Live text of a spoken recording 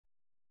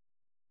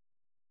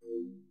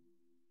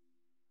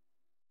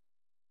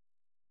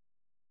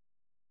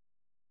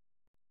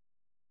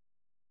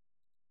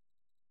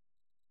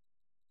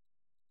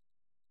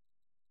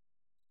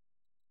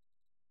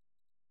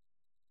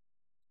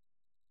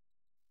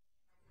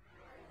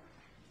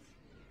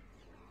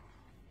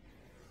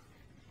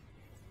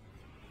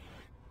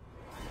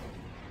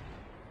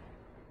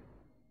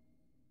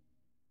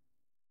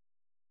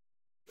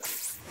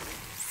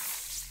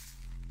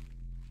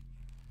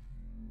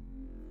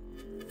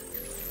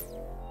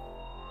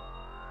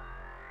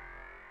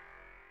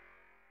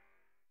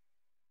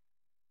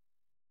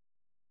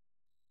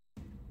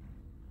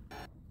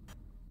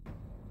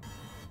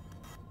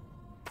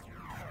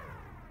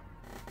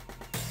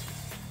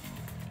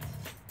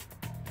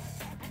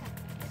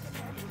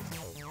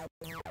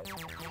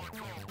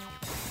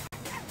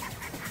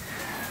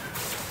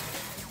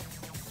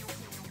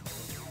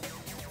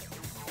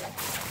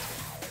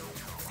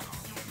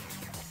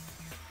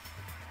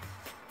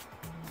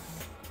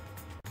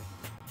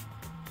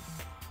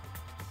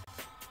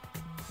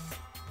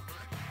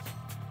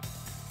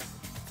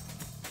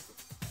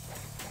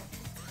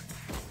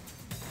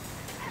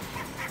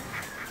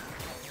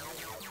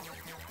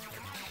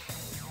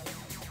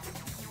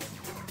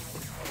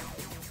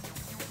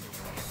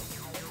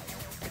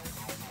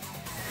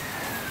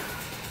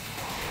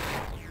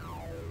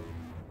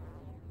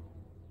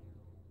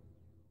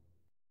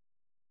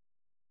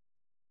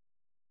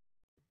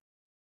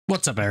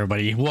What's up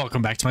everybody,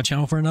 welcome back to my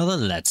channel for another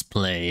Let's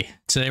Play.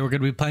 Today we're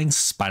going to be playing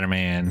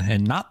Spider-Man,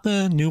 and not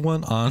the new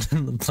one on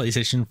the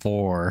PlayStation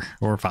 4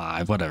 or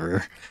 5,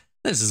 whatever.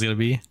 This is going to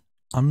be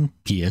on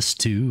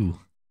PS2.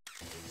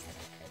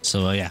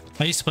 So yeah,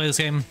 I used to play this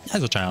game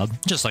as a child,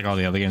 just like all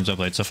the other games I've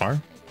played so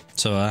far.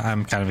 So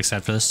I'm kind of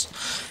excited for this.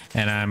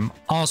 And I'm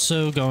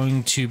also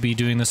going to be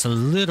doing this a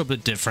little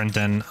bit different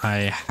than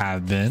I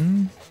have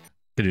been.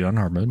 Could do on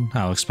hard mode.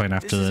 I'll explain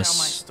after this. This is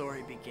how my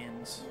story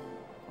begins.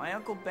 My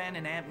Uncle Ben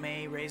and Aunt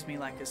May raised me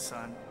like a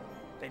son.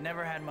 They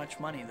never had much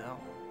money, though.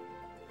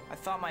 I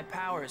thought my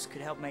powers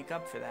could help make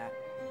up for that.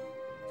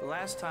 The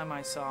last time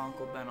I saw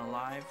Uncle Ben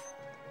alive,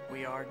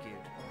 we argued.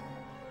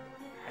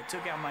 I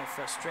took out my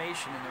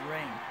frustration in the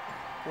ring.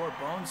 Poor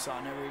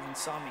Bonesaw never even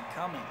saw me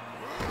coming.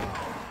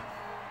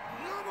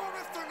 Number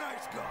Mr.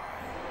 Nice Guy.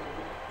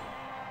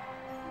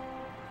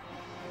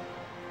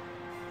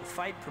 The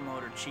fight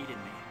promoter cheated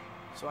me,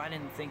 so I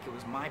didn't think it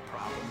was my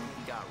problem when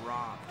he got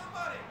robbed.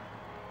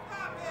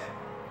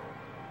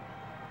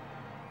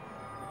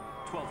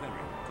 12 Henry,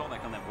 call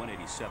back on that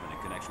 187 in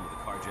connection with the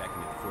carjacking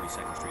at the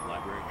 42nd Street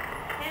Library.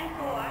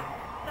 10-4.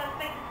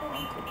 Suspect is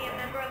believed to be a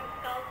member of the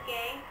Skulls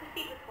gang.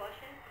 Proceed with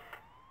caution.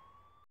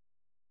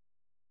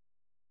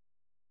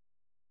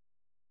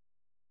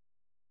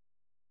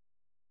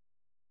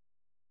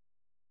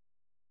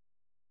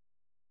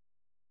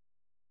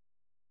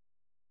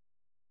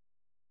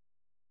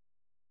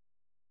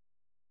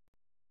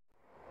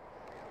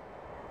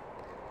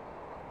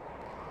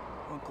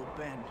 Uncle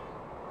Ben.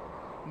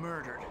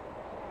 Murdered.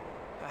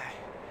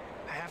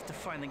 I have to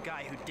find the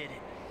guy who did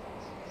it.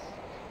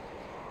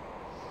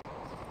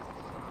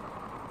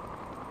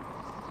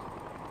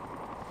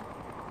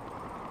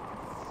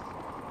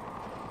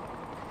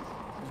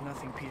 There's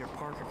nothing Peter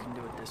Parker can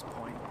do at this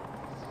point.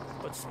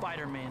 But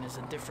Spider-Man is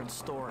a different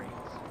story.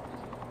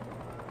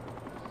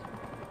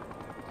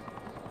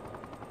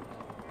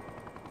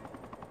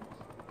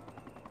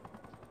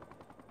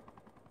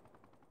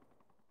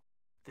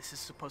 This is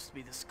supposed to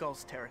be the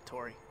Skulls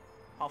territory.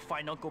 I'll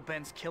find Uncle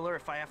Ben's killer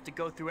if I have to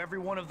go through every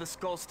one of the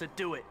Skulls to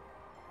do it.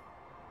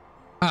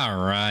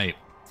 Alright,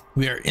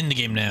 we are in the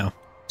game now.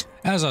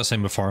 As I was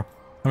saying before,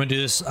 I'm going to do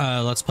this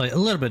Let's Play a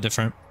little bit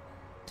different.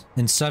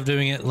 Instead of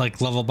doing it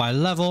like level by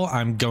level,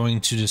 I'm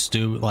going to just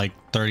do like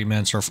 30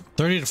 minutes or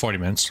 30 to 40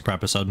 minutes per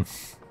episode.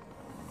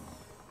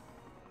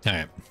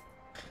 Alright,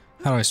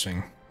 how do I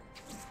swing?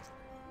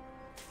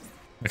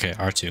 Okay,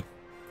 R2.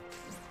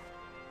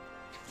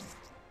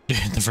 Dude,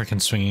 the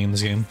freaking swinging in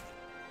this game.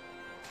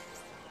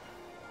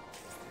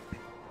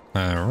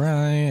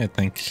 Alright, I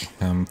think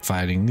I'm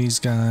fighting these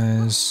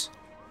guys.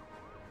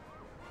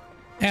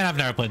 And I've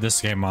never played this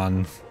game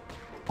on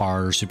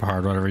hard or super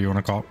hard, whatever you want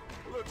to call it.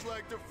 Looks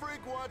like the freak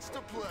wants to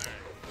play.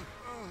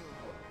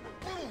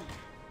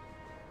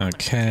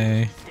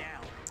 Okay.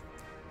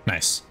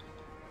 Nice.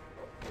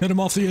 Hit him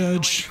off the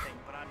edge.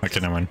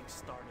 Okay, never mind.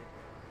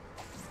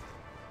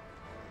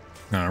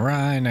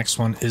 Alright, next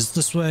one is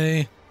this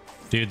way.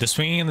 Dude, the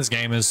swinging in this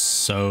game is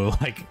so,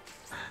 like,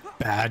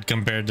 bad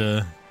compared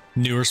to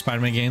newer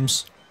Spider-Man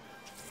games.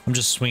 I'm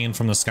just swinging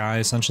from the sky,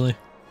 essentially.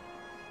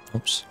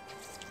 Oops.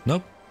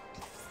 Nope.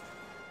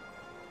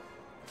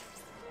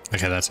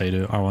 Okay, that's how you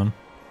do it. R1.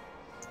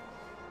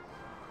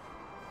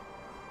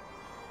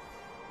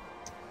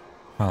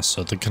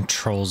 Also, the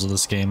controls of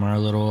this game are a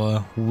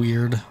little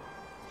weird.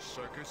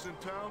 Circus in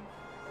town?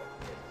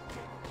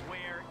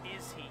 Where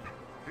is he?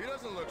 He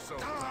doesn't look so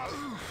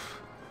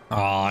tough.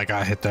 Oh, I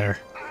got hit there.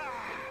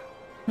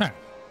 Alright.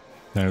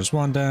 There's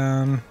one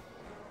down.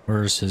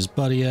 Where's his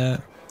buddy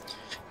at?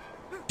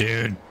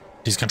 Dude,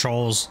 these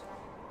controls.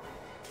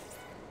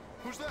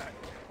 Who's that?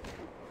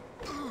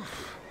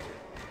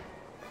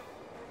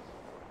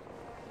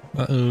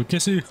 Uh-oh,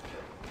 kissy.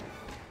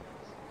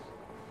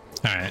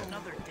 Alright.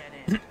 Another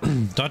dead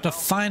end. Do I have to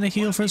find a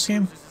heal for this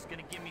game? This is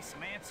gonna give me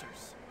some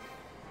answers.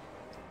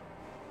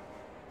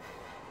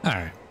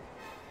 Alright.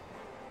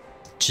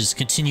 Just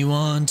continue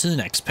on to the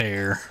next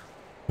pair,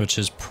 which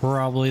is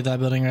probably that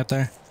building right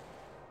there.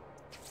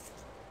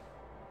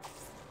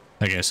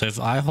 Okay, so if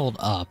I hold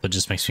up, it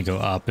just makes me go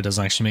up. It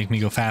doesn't actually make me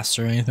go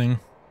faster or anything.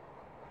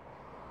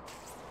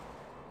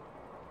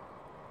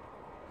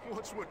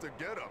 What's with the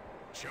getup,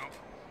 chump?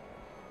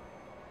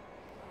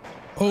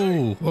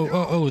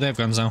 Oh, they have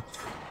guns now.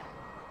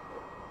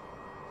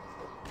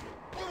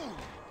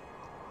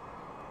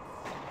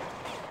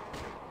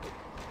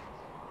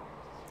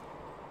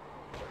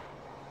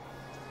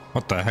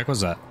 What the heck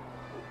was that?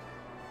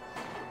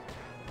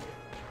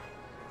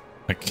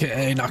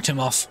 Okay, knocked him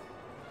off.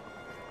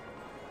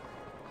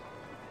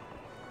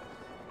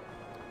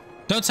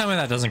 Don't tell me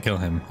that doesn't kill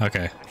him.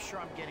 Okay. I'm sure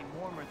I'm getting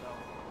warmer though.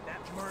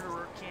 That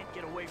murderer can't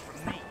get away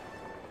from me.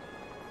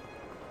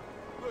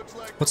 Looks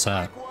like What's the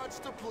that? freak wants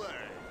to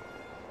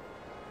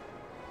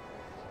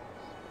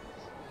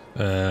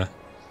play.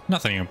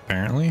 Nothing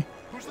apparently.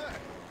 Who's that?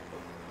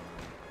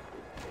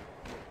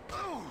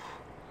 Oh.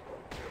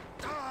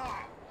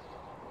 Ah.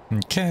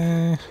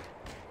 Okay.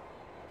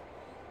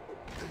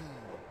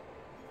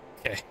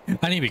 Okay,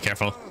 I need to be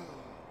careful.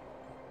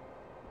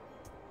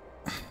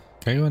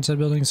 Can I go inside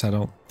buildings? I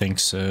don't think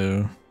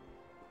so.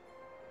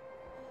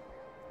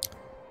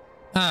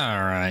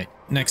 Alright,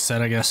 next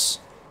set, I guess.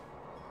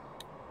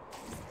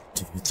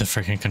 Dude, the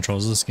freaking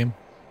controls of this game.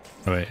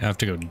 Oh wait, I have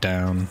to go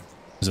down.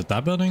 Is it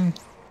that building?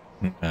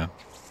 No.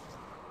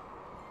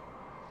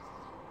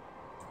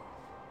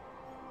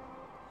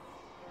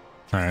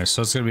 Alright,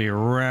 so it's gonna be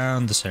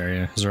around this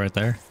area. Is it right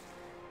there?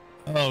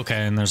 Oh,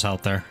 okay, and there's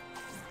help there.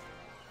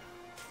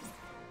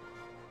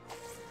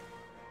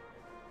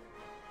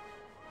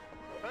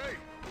 Hey,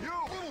 you!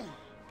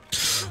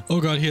 Oh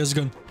god, he has a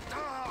gun.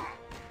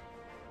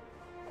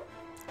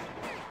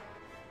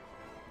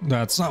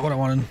 That's not what I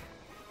wanted.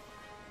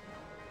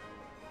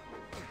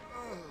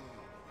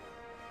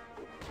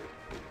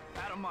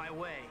 Out of my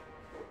way.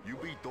 You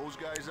beat those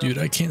guys Dude,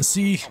 up? I can't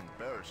see.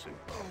 Embarrassing.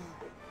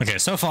 Okay,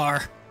 so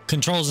far,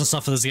 controls and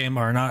stuff of this game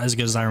are not as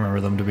good as I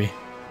remember them to be.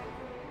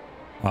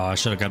 Oh, I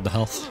should have grabbed the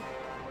health.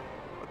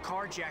 A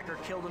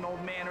carjacker killed an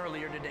old man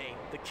earlier today.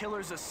 The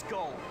killer's a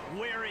skull.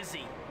 Where is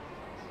he?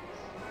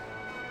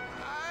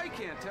 I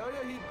can't tell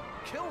you. He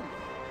killed me.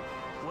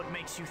 What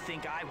makes you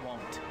think I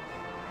won't?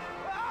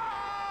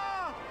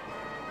 Ah!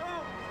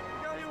 No!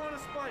 God, you want a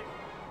spike.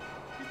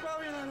 He's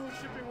probably in that old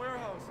shipping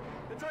warehouse.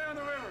 It's right on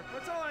the river.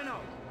 That's all I know.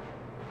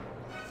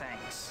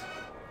 Thanks.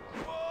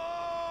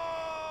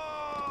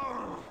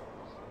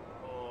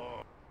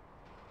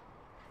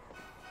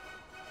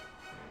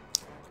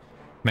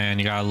 Man,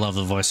 you gotta love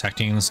the voice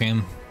acting in this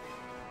game.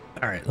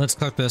 Alright, let's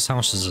click this. How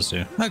much does this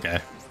do? Okay.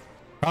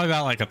 Probably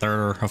about like a third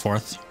or a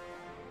fourth.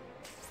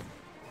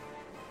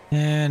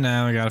 And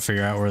now we gotta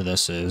figure out where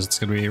this is. It's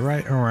gonna be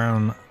right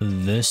around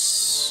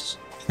this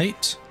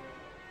height.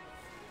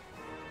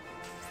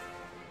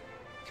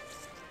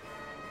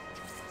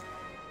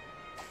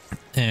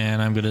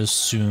 And I'm gonna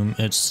assume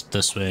it's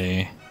this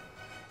way.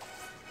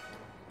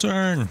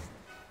 Turn!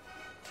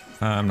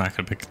 I'm not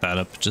gonna pick that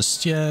up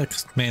just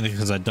yet, mainly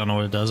because I don't know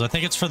what it does. I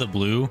think it's for the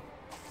blue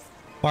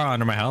bar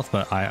under my health,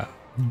 but I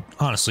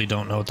honestly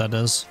don't know what that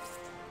does.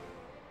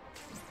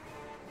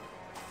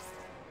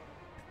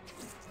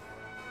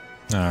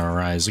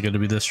 Alright, is it gonna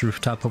be this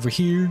rooftop over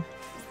here?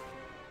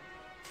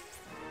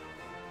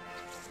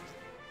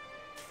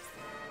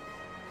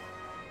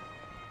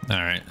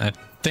 Alright, I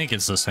think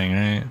it's this thing,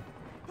 right?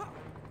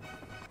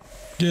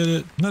 Get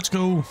it, let's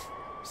go.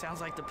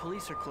 Sounds like the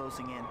police are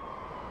closing in.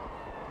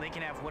 They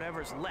can have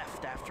whatever's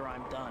left after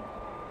I'm done.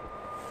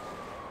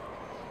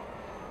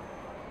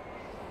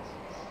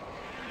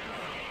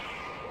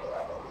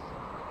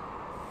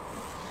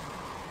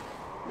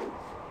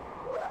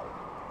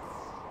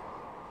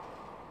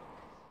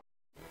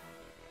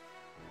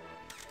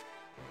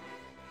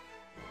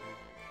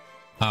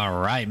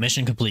 Alright,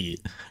 mission complete.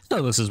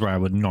 So this is where I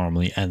would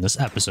normally end this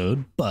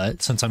episode,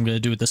 but since I'm going to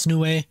do it this new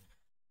way,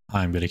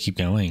 I'm going to keep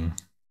going.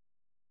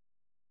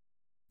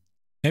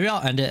 Maybe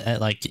I'll end it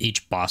at like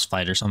each boss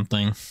fight or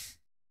something.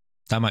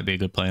 That might be a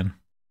good plan.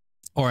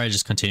 Or I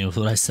just continue with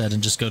what I said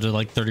and just go to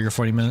like 30 or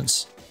 40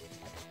 minutes.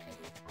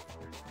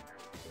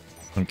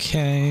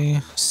 Okay,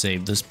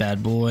 save this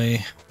bad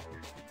boy.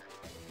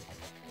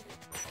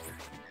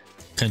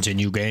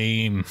 Continue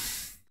game.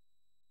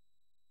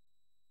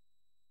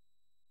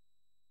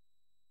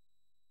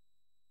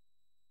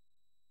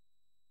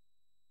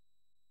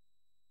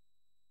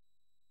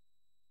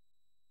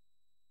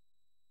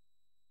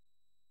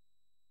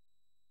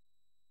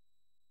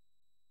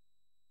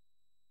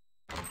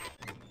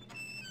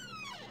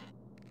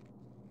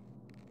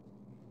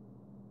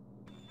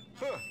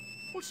 Huh.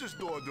 What's this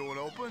door doing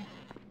open?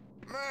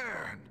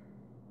 Man!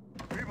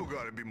 People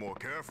gotta be more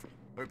careful.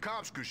 The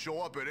cops could show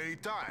up at any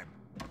time.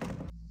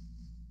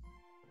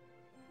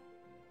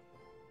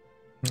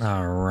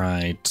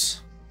 Alright.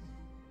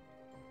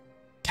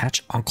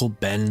 Catch Uncle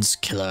Ben's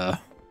killer.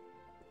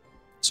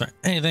 Sorry,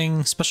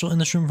 anything special in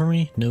this room for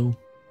me? No.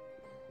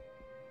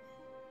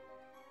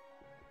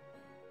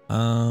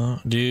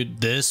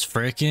 Dude, this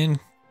freaking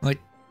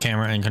like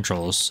camera and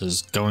controls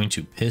is going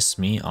to piss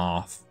me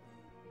off.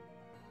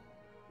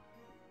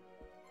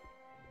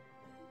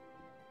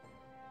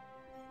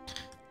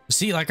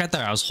 See, like right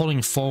there, I was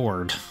holding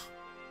forward.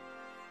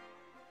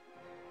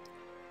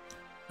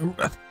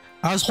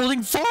 I was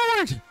holding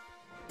forward!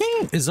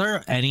 Is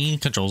there any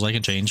controls I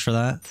can change for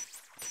that?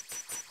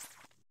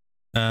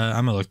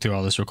 I'm gonna look through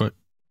all this real quick.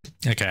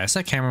 Okay, I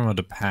set camera mode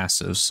to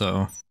passive,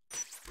 so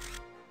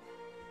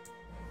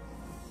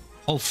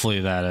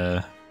hopefully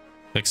that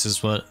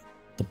fixes what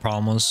the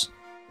problem was.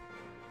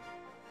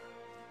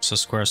 So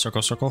square,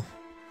 circle, circle.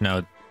 No,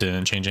 it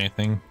didn't change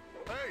anything.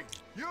 Hey,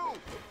 you!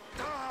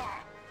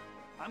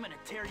 I'm gonna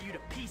tear you to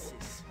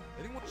pieces.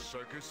 Anyone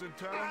circus in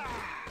town?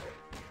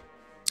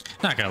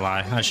 Not gonna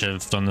lie, I should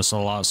have done this a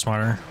lot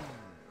smarter.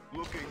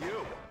 Look at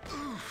you.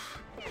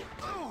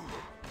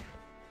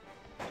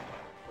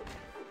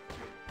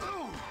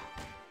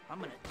 I'm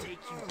gonna take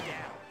you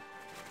down.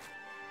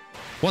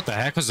 What the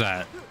heck was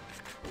that?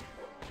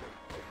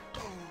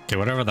 Okay,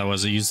 whatever that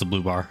was, it used the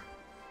blue bar.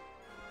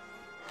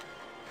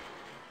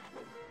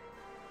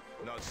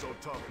 Not so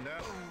tough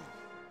now.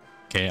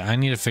 Okay, I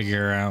need to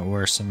figure out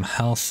where some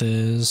health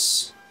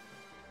is.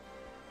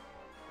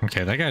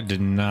 Okay, that guy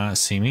did not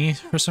see me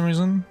for some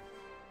reason.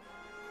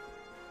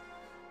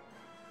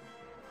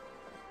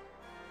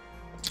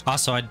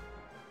 Also, I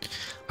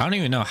don't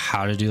even know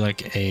how to do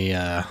like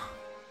a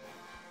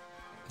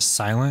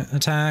silent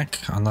attack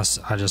unless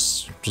I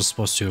just was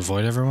supposed to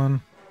avoid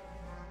everyone.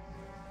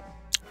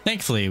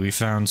 Thankfully, we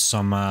found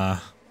some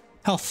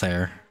health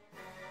there.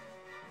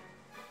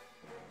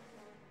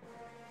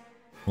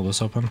 Will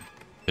this open?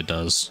 It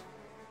does.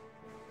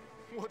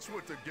 What's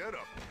with the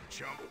getup,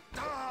 chump?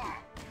 Ah!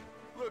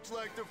 Looks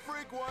like the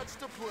freak wants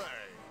to play.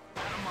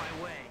 Out of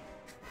my way.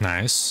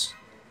 Nice.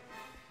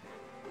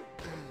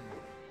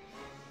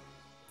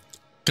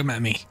 Come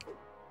at me.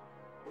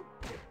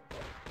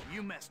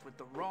 You messed with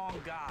the wrong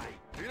guy.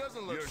 He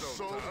doesn't look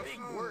so tough. Big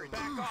word.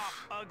 Back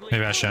off, ugly.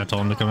 Maybe I should have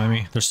told him to come at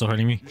me. They're still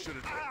hurting me. You should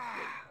have.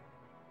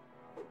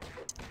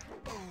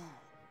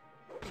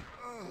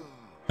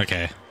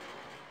 Okay.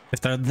 If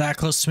they're that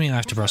close to me, I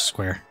have to press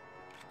square.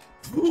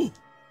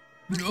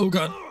 Oh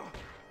god.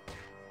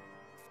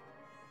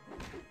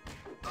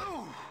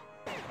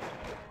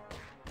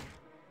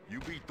 You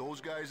beat those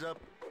guys up?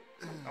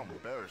 How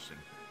embarrassing.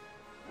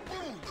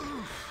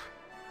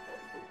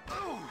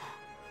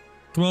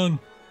 Come on.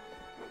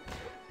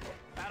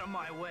 Out of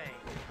my way.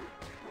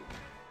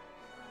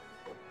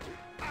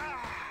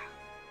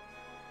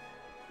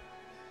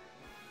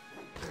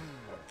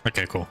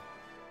 Okay, cool.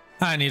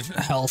 I need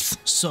health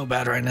so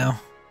bad right now.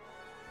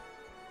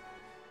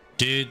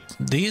 Dude,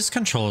 these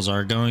controls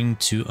are going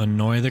to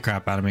annoy the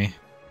crap out of me.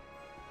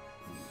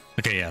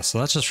 Okay, yeah, so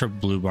that's just for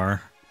blue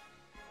bar.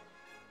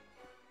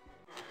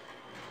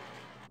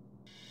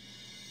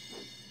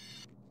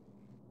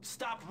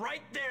 Stop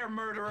right there,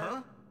 murderer.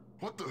 Huh?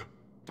 What the?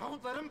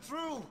 Don't let him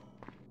through.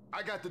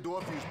 I got the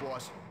door fuse,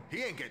 boss.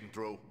 He ain't getting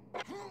through.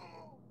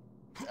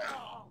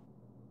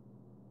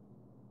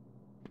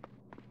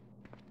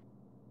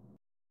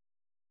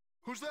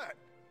 Who's that?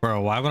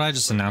 Bro, why would I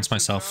just announce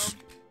myself?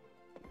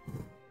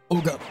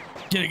 Oh god.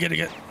 Get it, get it,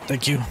 get it.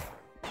 Thank you.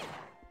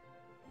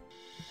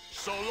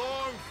 So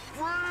long,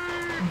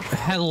 free!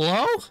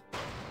 Hello?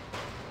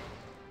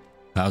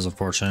 That was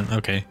unfortunate.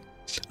 Okay.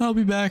 I'll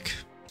be back.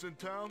 It's in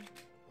town?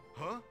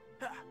 Huh?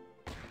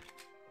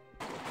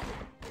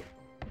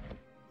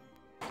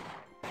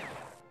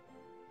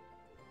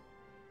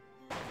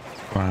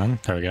 Come on.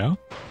 There we go.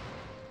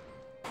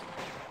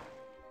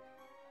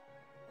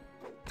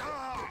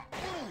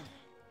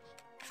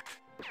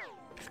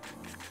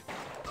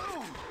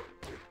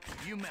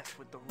 You messed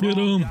with the Get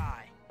wrong him.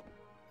 guy.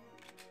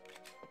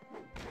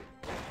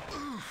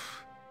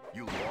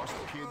 You lost,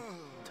 kid?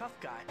 Tough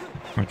guy.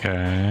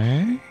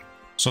 Okay.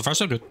 So far,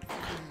 so good.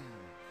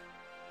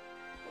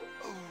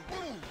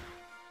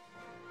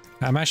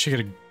 I'm actually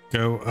gonna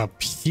go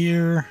up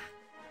here.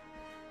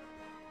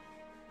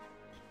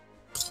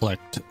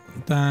 Collect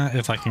that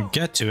if I can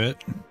get to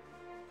it.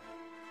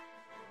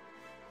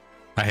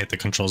 I hate the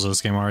controls of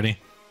this game already.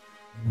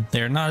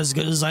 They're not as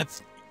good as I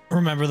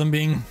remember them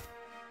being.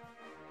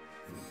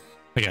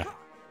 Okay.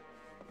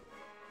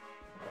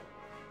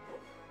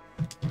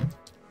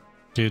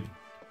 Dude.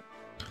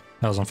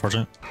 That was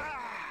unfortunate.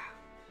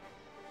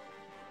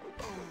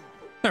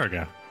 There we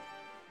go.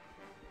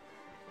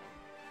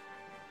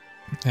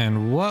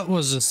 And what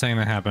was this thing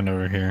that happened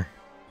over here?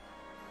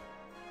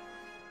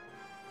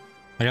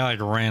 I got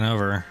like ran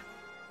over.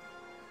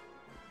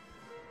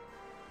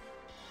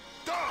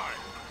 Die!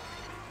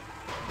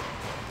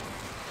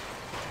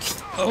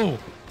 Oh,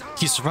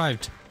 he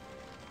survived.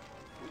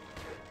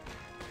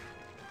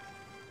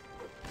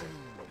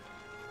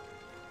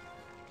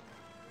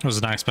 I was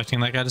not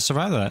expecting that guy to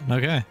survive that.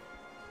 Okay.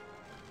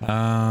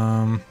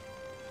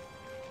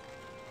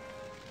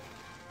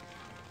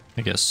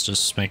 I guess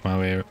just make my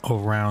way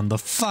around the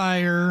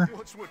fire.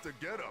 What's with the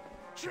getup,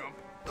 chump?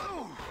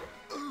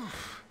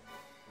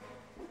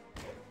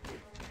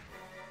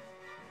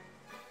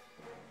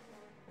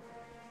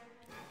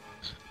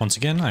 Once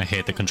again, I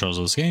hate the controls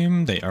of this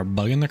game. They are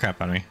bugging the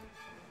crap out of me.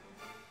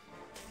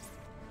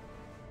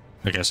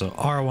 Okay, so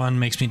R1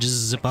 makes me just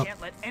zip up.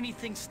 Can't let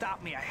anything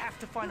stop me. I have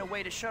to find a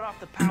way to shut off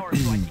the power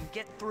so I can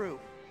get through.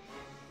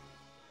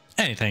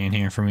 Anything in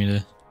here for me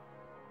to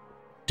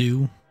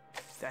do.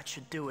 That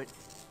should do it.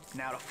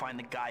 Now to find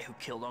the guy who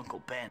killed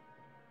Uncle Ben.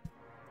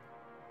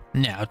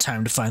 Now,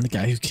 time to find the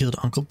guy who killed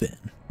Uncle Ben.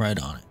 Right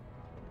on it.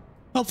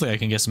 Hopefully I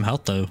can get some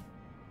health, though.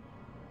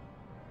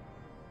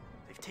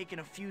 They've taken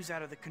a fuse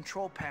out of the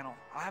control panel.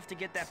 I'll have to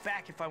get that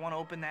back if I want to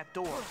open that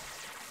door.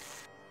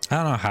 I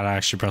don't know how to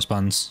actually press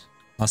buttons.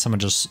 Last time I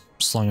just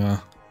slung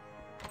a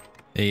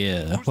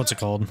what's it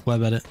called?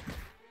 Web edit.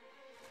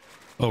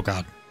 Oh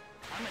god.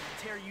 I'm gonna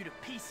tear you to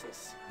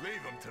pieces. Leave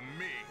him to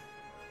me.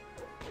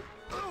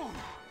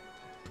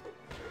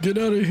 Get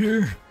out of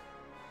here.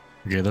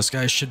 Okay, this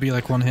guy should be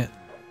like one hit.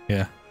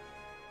 Yeah.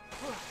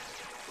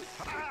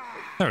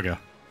 There we go.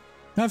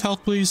 Have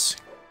health, please.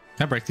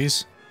 Can I break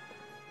these?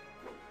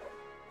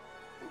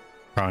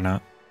 Probably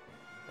not.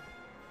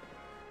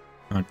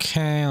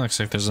 Okay, looks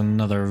like there's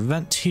another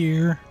vent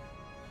here.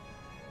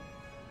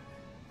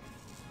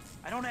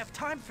 I don't have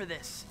time for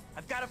this.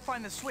 I've got to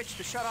find the switch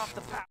to shut off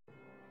the power.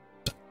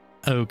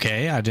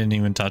 Okay, I didn't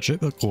even touch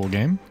it, but cool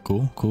game.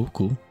 Cool.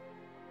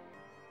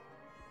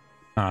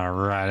 All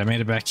right, I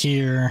made it back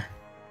here.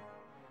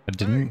 I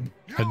did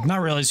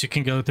not realize you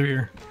can go through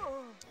here.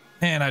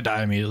 And I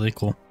die immediately.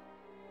 Cool.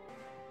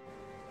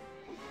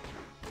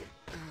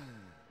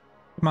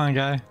 Come on,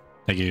 guy.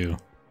 Thank you.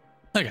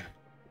 Okay.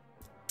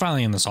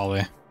 Finally in this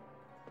hallway.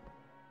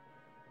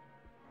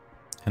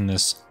 And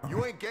this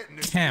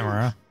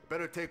camera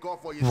Better take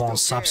off while you won't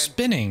still stop can.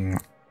 spinning.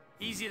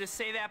 Easy to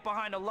say that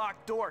behind a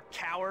locked door,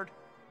 coward.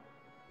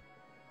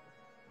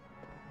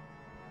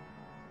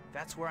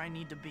 That's where I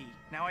need to be.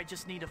 Now I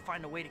just need to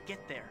find a way to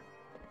get there.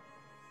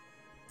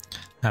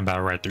 How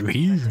about right through That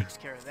here? takes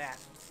care of that.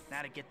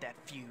 Now to get that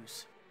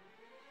fuse.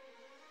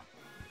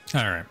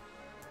 All right.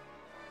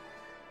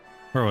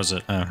 Where was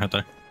it? Oh, right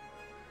there.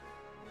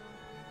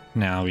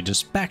 Now we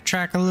just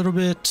backtrack a little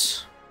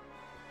bit.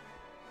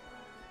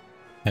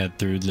 Head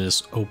through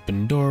this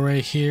open door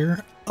right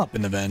here, up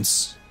in the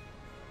vents.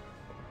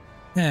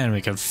 And we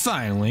can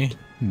finally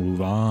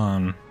move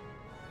on.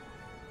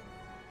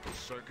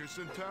 Circus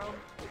in town?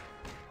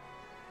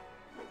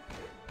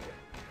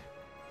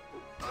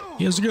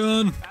 He has a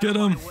gun. Get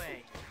him. Out of my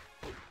way.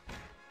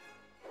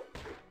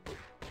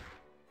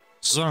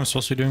 This is what I'm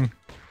supposed to be doing.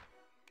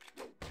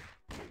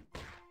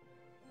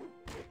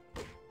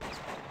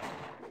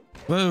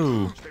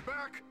 Whoa. Stay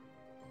back.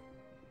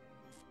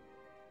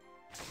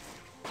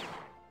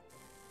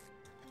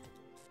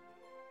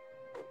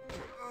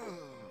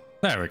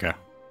 There we go.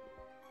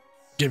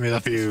 Give me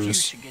the You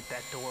fuse. should get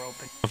that door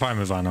open. Before I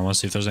move on, I want to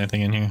see if there's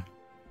anything in here.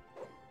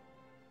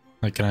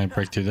 Like, can I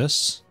break through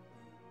this?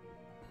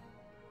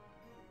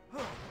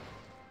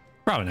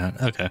 Probably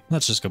not. Okay,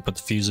 let's just go put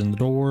the fuse in the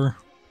door.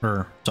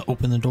 Or to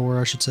open the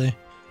door, I should say.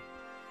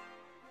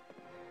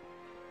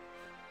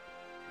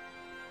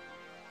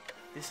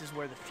 This is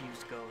where the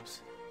fuse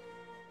goes.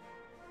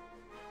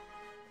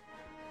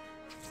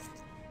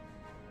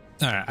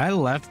 Alright, I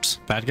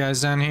left bad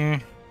guys down here.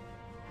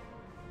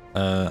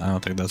 I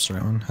don't think that's the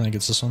right one. I think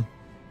it's this one.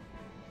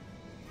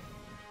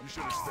 You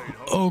should have stayed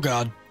home. Oh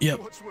god. Yep.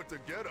 What's with the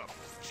getup,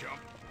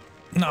 chump?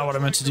 Not what I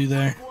meant to do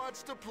there.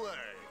 What's to play?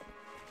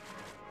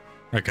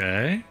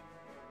 Okay.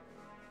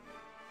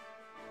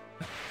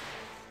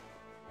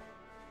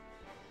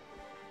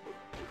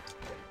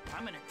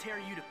 I'm gonna tear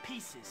you to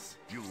pieces.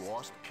 You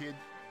lost, kid?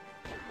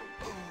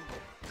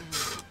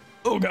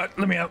 Oh god,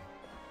 let me out.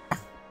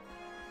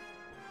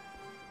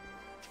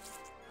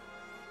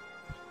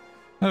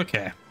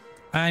 Okay.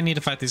 I need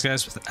to fight these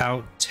guys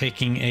without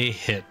taking a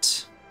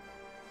hit.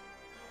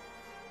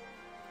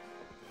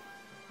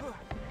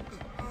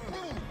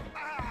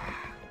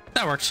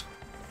 That worked.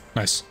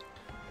 Nice.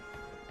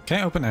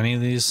 Can I open any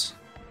of these?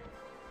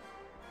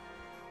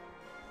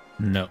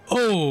 No.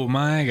 Oh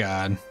my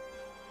god.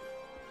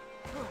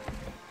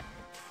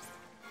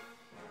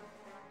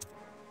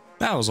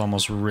 That was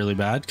almost really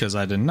bad because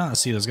I did not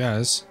see those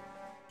guys.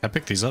 I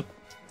picked these up.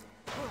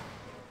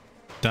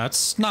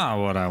 That's not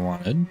what I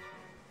wanted.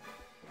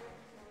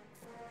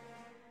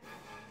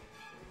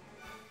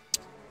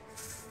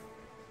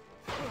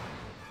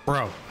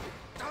 Bro.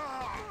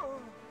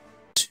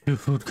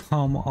 Dude,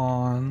 come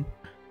on.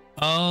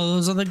 Oh,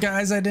 those are the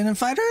guys I didn't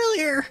fight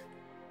earlier.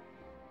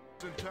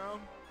 In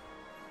town?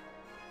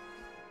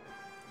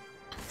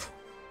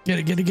 Get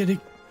it, get it, get it.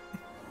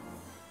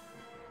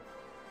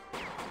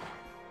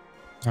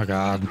 Oh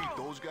god. Beat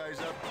those guys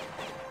up?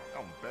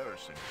 How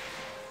embarrassing.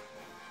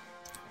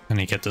 I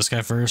need to get this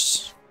guy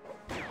first.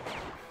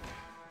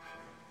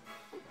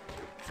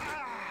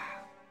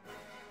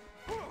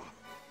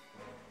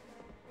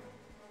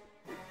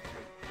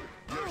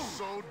 You're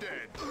so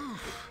dead.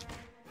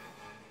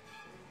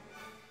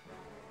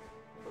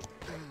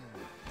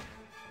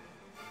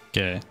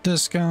 Get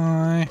this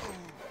guy.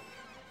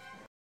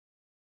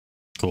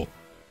 Cool.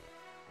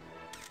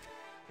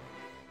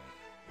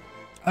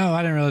 Oh,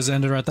 I didn't realize it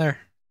ended right there.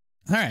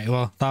 Alright,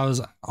 well, that was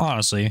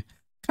honestly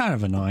kind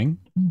of annoying,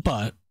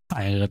 but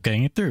I ended up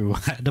getting it through. I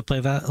had to play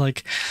that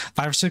like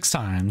 5 or 6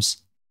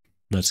 times.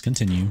 Let's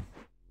continue.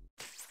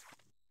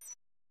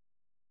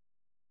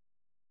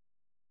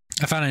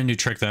 I found a new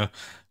trick though.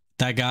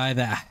 That guy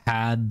that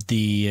had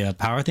the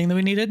power thing that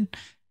we needed,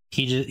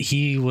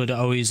 he would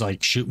always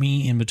like shoot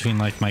me in between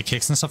like my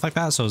kicks and stuff like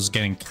that, so it was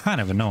getting kind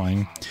of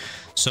annoying.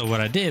 So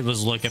what I did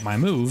was look at my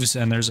moves,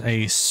 and there's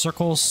a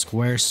circle,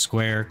 square,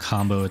 square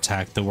combo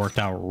attack that worked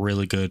out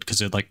really good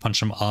because it'd like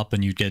punch him up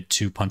and you'd get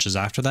 2 punches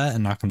after that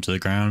and knock him to the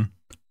ground.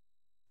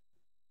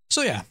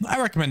 So yeah,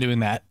 I recommend doing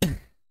that.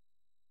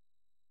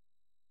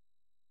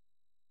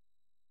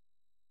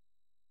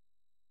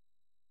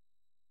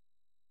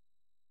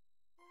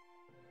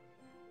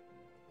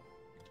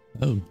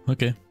 Oh,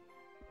 okay.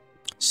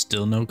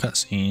 Still no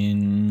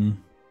cutscene.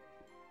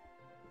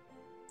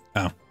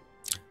 Oh.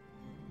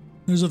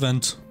 There's a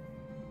vent.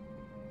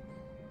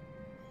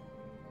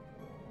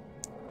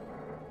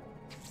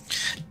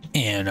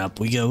 And up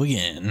we go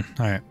again.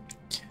 Alright.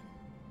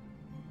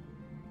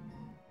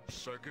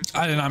 Circus.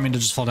 I did not mean to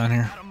just fall down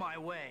here. Out of my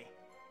way.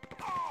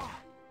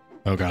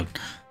 Oh god.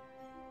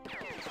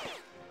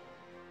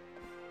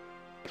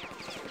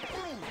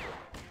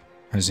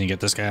 I just need to get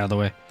this guy out of the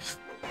way.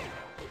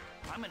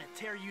 I'm gonna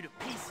tear you to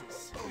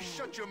pieces. Oh,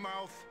 shut your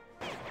mouth.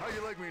 How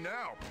you like me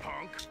now,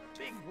 punk?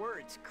 Big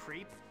words,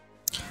 creep.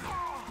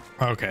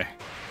 Okay.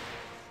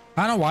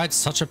 I don't know why it's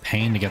such a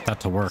pain to get that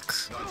to work.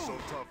 Not so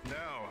tough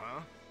now,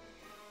 huh?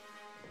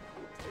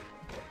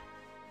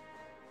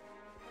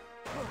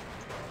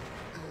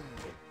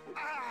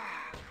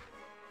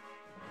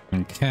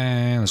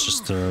 Okay, let's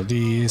just throw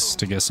these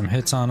to get some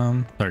hits on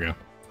them. There we go.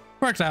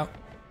 Worked out.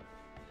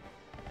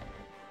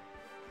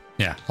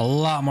 Yeah, a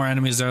lot more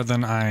enemies there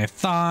than I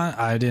thought.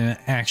 I didn't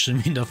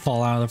actually mean to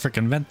fall out of the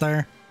freaking vent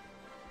there.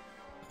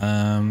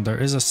 There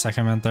is a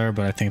second vent there,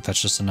 but I think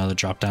that's just another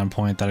drop down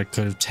point that I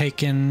could have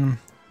taken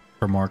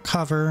for more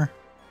cover.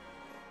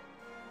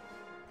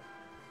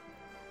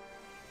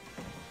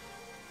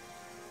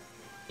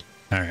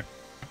 All right.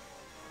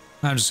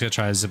 I'm just gonna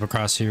try to zip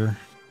across here.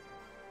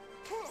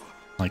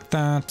 Like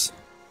that.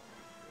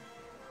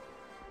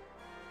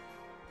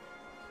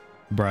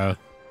 Bro,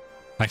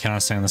 I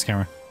cannot stand this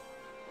camera.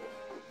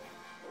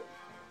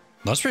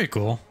 That's pretty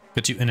cool.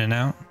 Gets you in and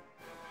out.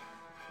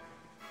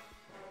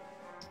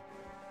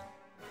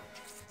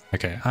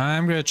 Okay,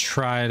 I'm gonna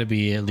try to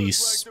be at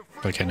least...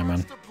 Okay, never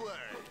mind.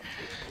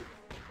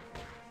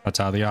 That's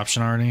out of the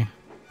option already.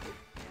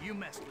 You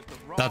messed with the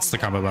wrong That's the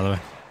combo, by the way.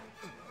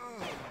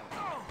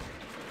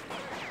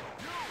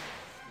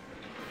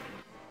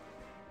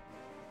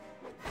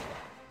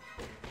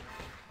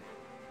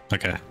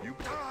 Okay.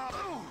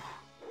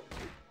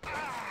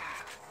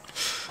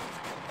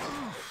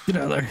 Get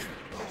out of there.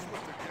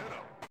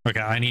 Okay,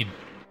 I need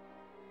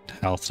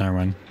health. Never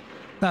mind.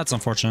 That's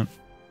unfortunate.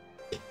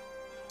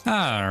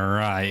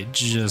 Alright,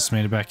 just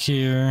made it back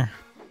here.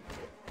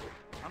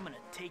 I'm gonna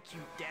take you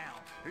down.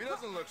 He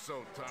doesn't look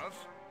so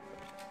tough.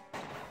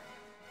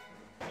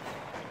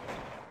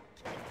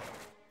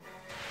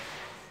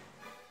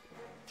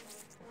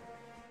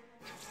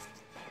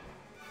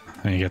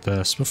 I need to get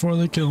this before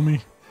they kill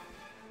me.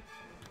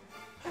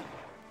 You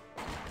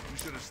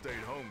should have stayed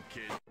home,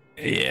 kid.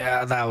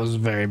 Yeah, that was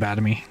very bad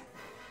of me.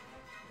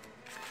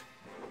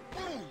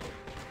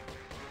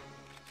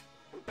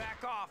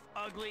 Back off,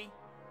 ugly.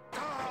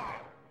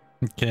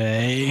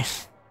 Okay.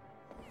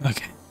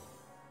 Okay.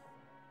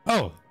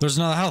 Oh, there's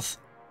another health.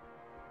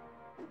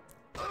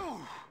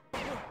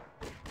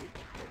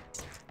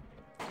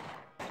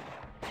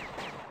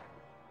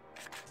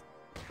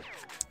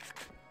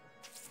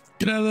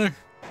 Get out of there.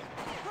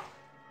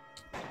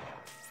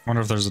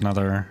 Wonder if there's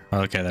another.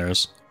 Okay, there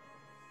is.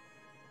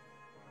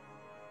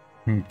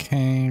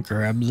 Okay,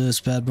 grab this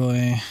bad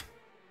boy.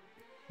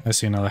 I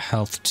see another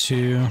health too.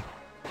 You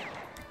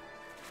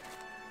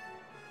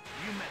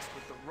messed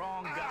with the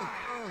wrong guy.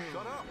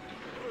 Shut up.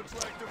 Looks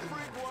like the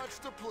freak wants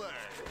to play.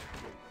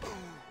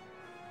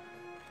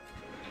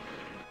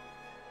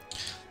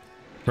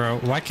 Bro,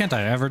 why can't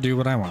I ever do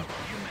what I want? You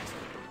messed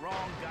with the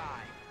wrong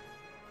guy.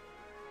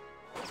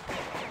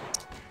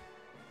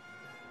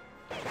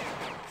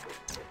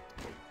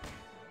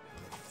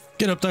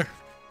 Get up there.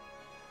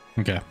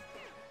 Okay.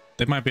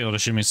 They might be able to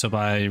shoot me, so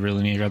I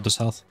really need to grab this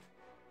health.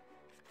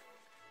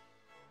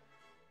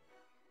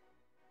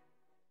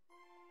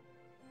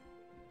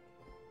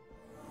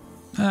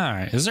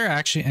 Alright, is there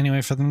actually any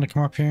way for them to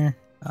come up here?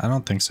 I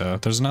don't think so.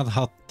 There's another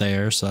health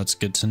there, so that's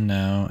good to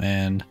know.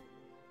 And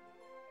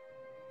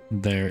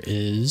there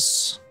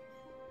is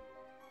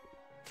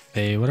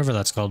a whatever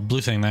that's called,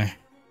 blue thing there.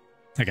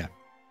 Okay.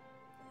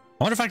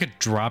 I wonder if I could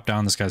drop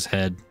down this guy's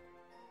head.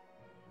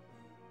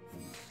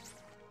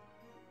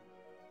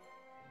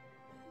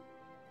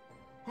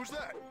 Who's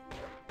that?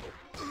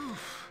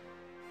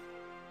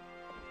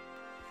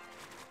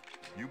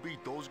 You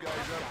beat those guys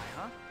up?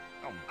 Huh?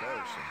 How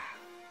embarrassing.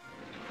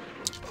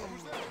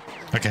 Who's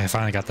that? Okay, I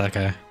finally got that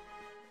guy.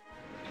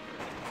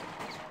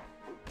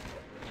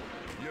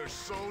 You're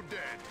so dead.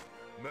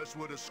 Mess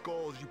with the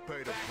skulls, you pay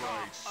the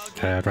price.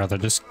 Okay, I'd rather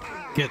just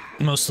get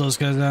most of those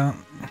guys out.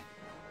 Looks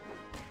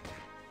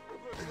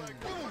like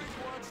the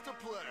freak wants to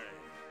play.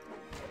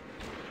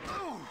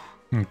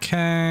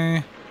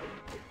 Okay.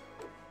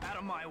 Out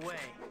of my way.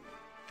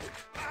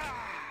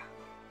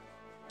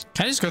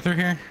 Can I just go through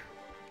here?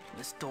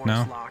 This door's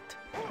No. locked.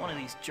 One of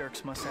these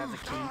jerks must have the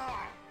key.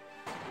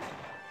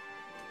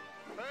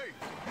 Hey,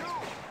 you!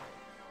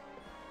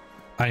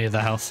 I need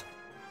the health.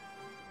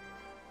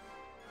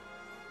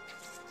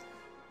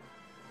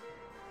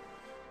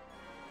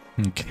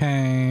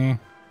 Okay.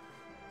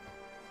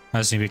 I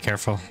just need to be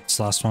careful. It's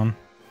the last one.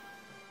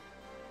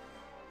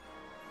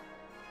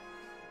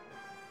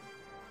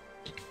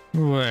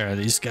 Where are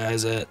these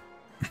guys at?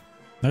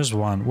 There's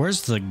one.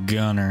 Where's the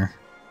gunner?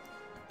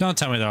 Don't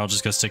tell me they're all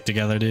just gonna stick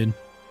together, dude.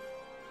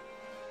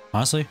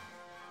 Honestly.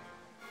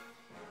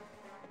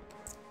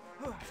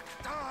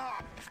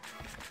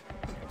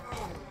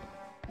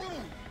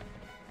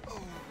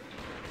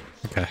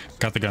 Okay,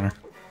 got the gunner.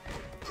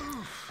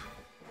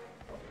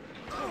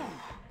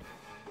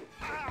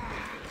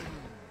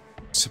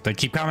 Except they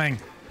keep coming.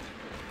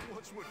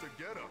 What's with the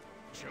getup,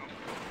 chump?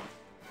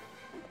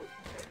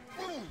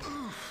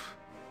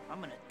 I'm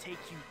gonna take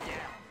you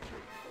down.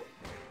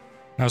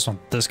 I just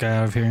want this guy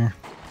out of here.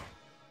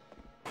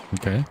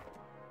 Okay.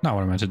 Not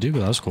what I meant to do, but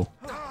that was cool.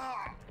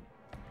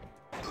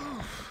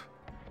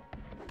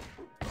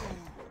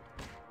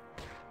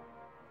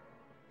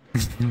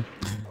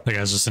 The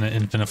guy's just in an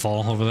infinite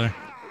fall over there.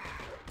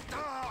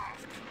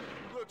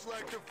 Looks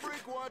like the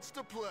freak wants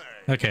to play.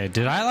 Okay,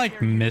 did I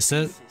like miss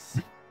it?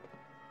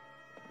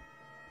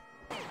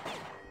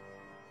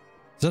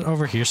 Is it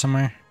over here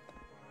somewhere?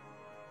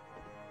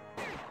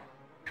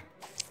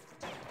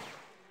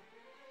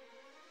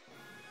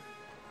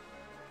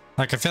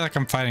 Like, I feel like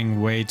I'm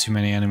fighting way too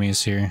many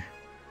enemies here.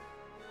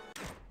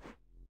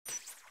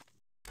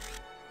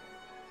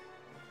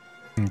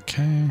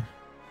 Okay.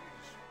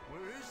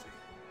 Where is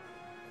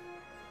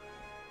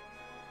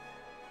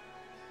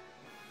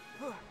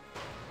he?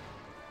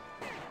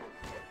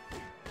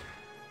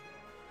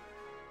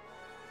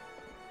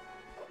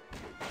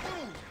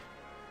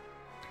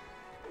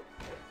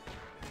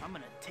 I'm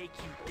gonna take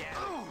you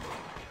down.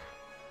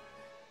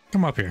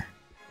 Come up here.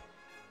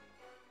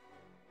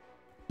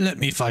 Let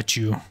me fight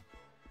you.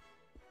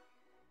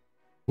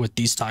 With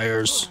these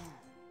tires.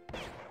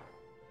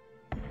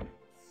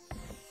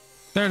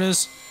 There it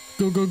is.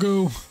 Go, go,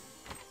 go.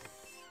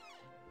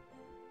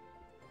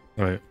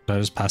 Wait, did I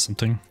just pass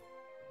something?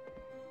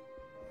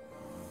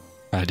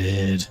 I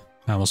did.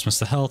 I almost missed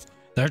the health.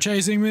 They're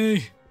chasing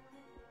me.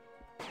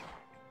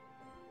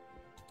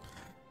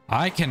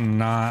 I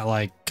cannot,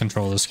 like,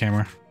 control this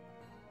camera.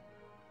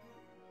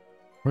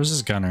 Where's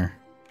this gunner?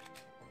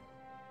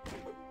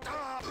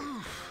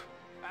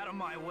 Out of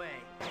my way.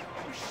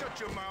 You shut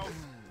your mouth.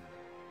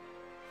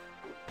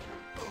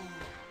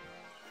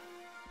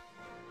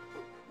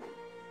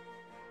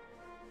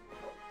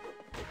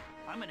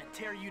 I'm gonna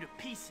tear you to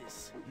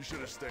pieces. You should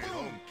have stayed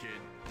home, kid.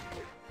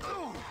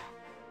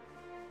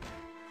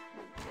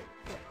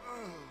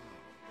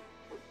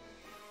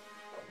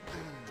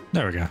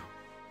 There we go.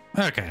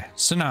 Okay,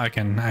 so now I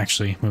can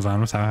actually move on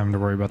without having to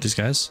worry about these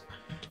guys.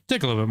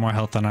 Take a little bit more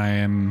health than I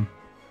am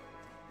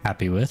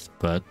happy with,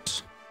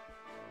 but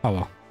oh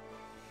well.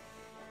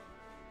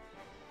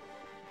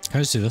 Can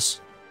I just do this?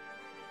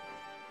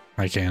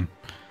 I can.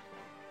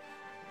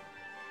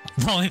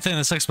 The only thing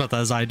that sucks about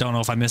that is I don't know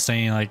if I missed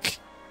any, like,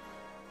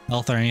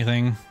 health or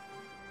anything.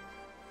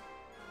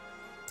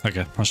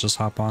 Okay, let's just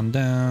hop on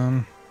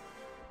down.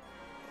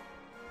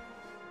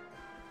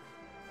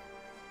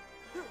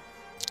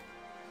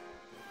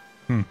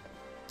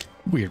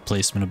 Weird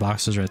placement of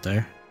boxes right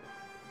there.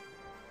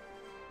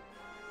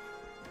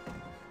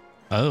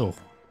 Oh.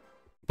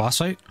 Boss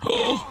fight?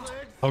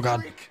 Oh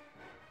god.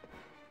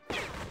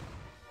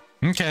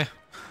 Okay.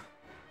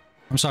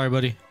 I'm sorry,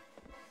 buddy.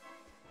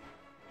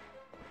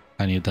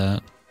 I need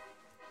that.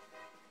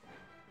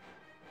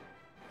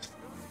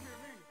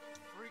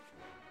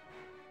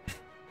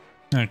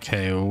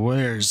 Okay,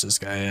 where's this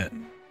guy at?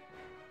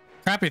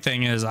 Crappy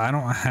thing is I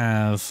don't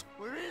have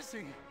Where is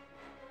he?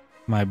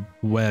 my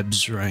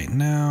webs right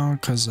now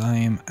because I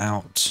am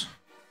out.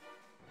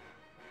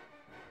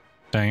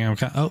 Dang, I'm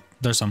kind of, oh,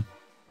 there's some.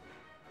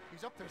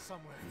 He's up there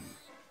somewhere.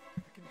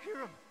 I can hear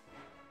him.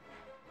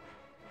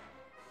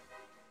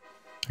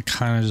 I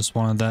kind of just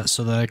wanted that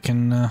so that I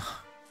can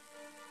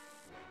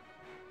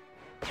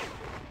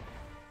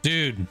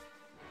dude.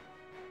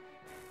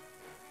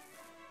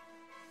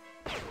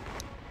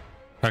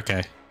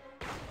 Okay.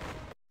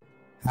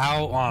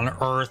 How on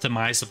earth am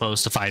I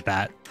supposed to fight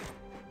that?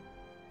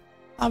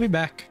 I'll be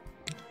back.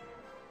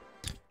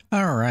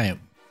 All right.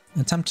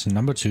 Attempt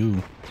number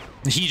 2.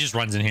 He just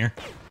runs in here.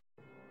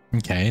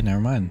 Okay, never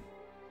mind.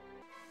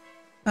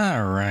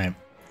 All right.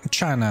 I'm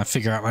trying to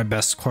figure out my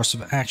best course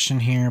of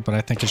action here, but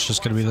I think it's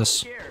just going to be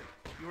this.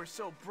 You were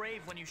so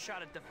brave when you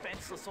shot a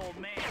defenseless old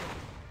man.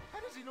 How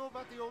does he know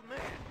about the old man?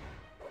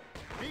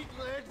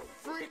 Meat-led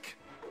freak.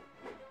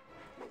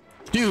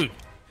 Dude,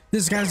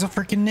 this guy's a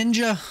freaking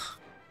ninja.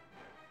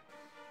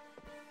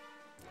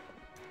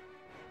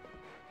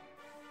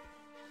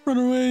 Run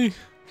away.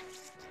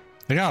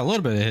 I got a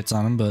little bit of hits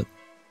on him, but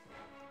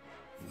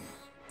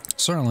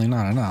certainly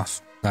not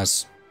enough.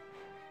 That's...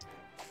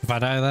 If I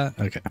die of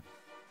that? Okay.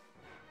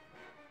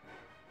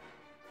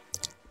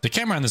 The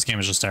camera in this game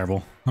is just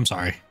terrible. I'm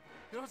sorry.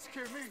 You don't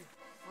scare me,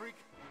 freak.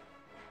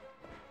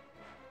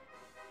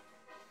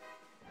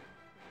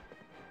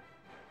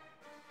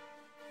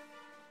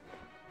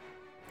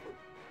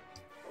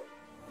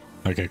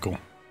 Okay, cool.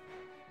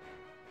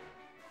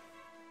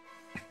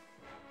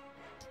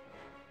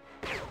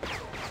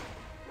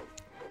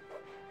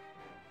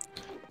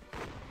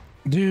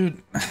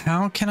 Dude,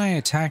 how can I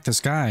attack this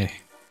guy?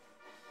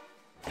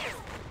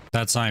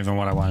 That's not even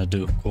what I want to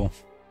do. Cool.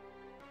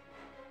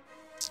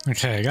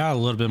 Okay, I got a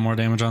little bit more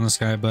damage on this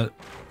guy, but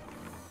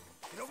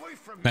Get away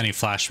from me. then he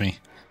flashed me.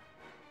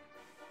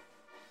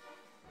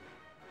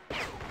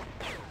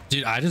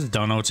 Dude, I just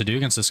don't know what to do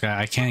against this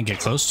guy. I can't get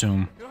close to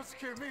him. You don't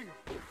scare me,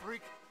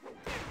 freak.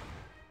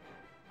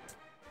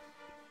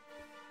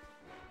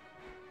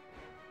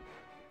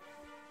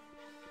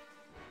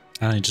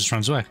 And he just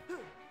runs away.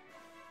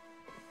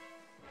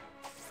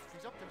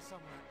 He's up there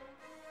somewhere.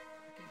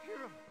 I can hear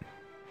him.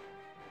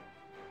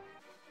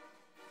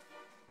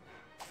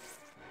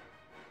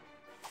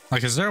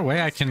 Like, is there a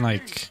way I can,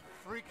 like,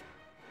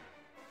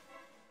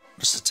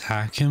 just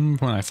attack him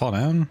when I fall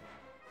down?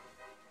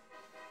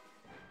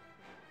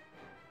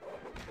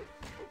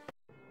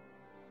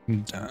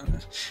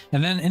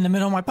 And then in the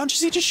middle of my punches,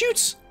 he just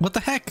shoots. What the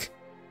heck?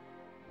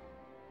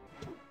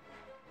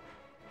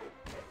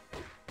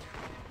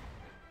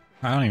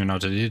 I don't even know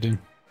what to do, dude.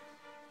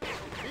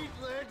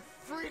 Meat-leg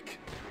freak!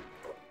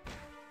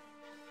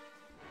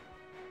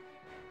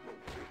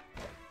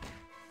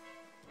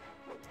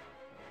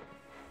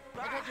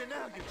 I got you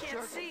now, you Can't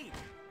jerk. see.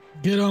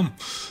 Get him!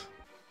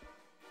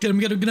 Get him,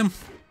 get him, get him!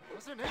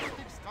 Doesn't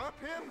anything stop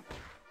him?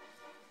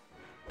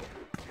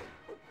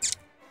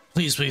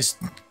 Please, please.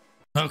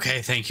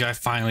 Okay, thank you. I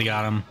finally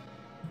got him.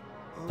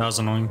 That was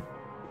annoying.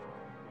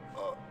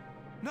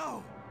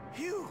 No,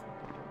 you.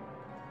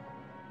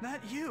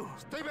 Not you.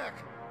 Stay back!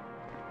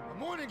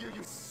 I'm warning you,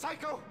 you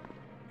psycho!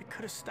 I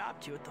could have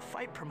stopped you at the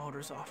fight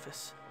promoter's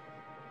office.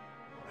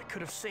 I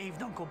could have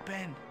saved Uncle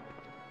Ben.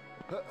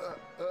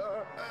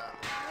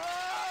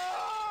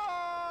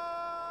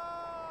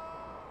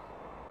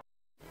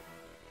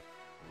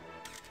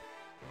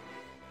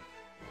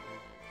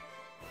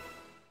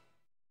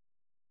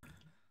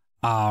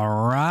 All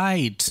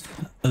right,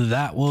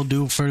 that will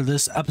do for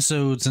this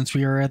episode since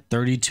we are at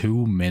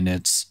 32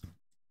 minutes.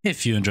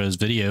 If you enjoyed this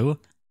video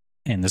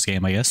and this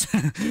game, I guess,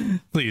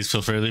 please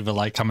feel free to leave a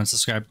like, comment,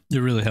 subscribe. It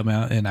really helped me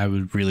out and I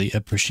would really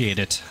appreciate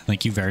it.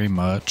 Thank you very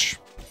much.